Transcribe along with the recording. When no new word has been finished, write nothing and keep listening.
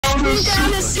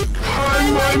a suit.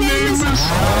 Hi, my name is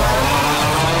Winstead.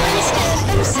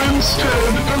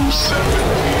 I'm 7.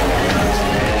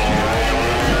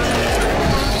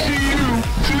 To you,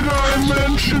 did I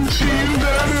mention to you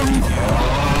that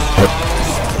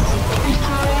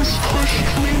girls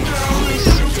pushed me down a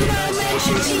suit? Did I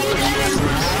mention to you that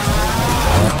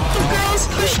the girls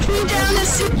pushed me down a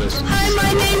suit? Hi,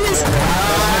 my name is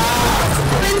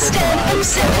Winstead. I'm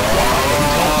 7.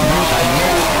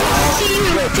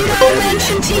 Did I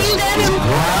mention to you that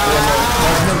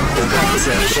the girls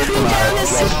pushed me down a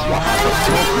suit? Hi, my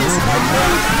name is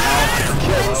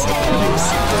Winstead. I'm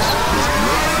 7.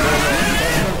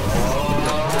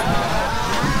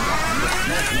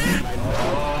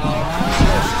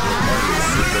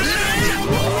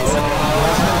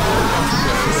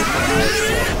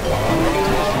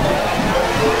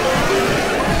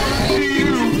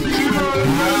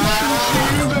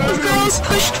 The girls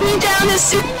pushed me down a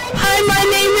suit. Hi, my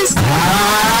name is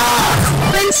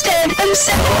Winstead. I'm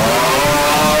 7.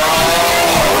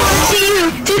 To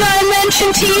you, did I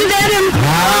mention to you that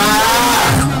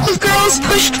the girls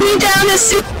pushed me down a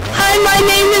suit? Hi, my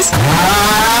name is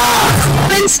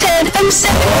Winstead. I'm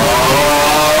 7.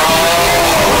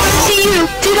 To you,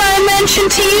 did I mention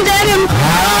to you that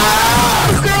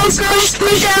the girls pushed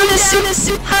me down a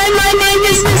suit? Hi, my name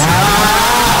is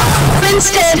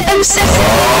Winstead. I'm 7.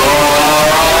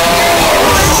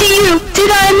 To you,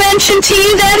 did I mention to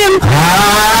you that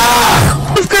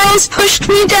girls pushed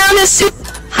me down a suit?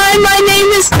 Hi, my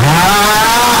name is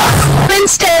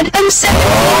Winstead. I'm 7.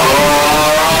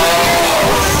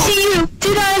 To you,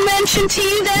 did I mention to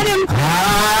you that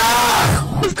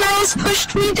girls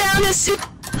pushed me down a suit?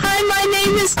 Hi, my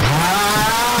name is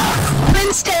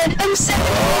Winstead. I'm 7.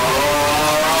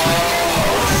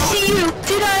 To you,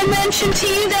 did I mention to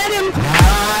you that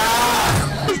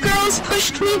girls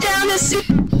pushed me down a suit?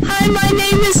 Hi, my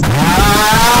name is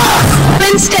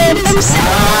Winstead. I'm 7.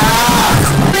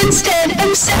 Winstead.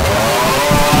 I'm 7.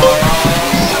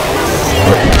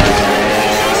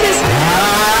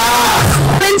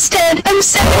 Winstead. I'm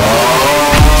 7.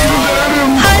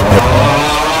 Hi.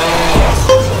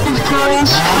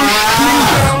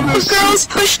 Girls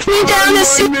pushed me down a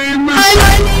suit. Hi,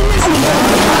 my name is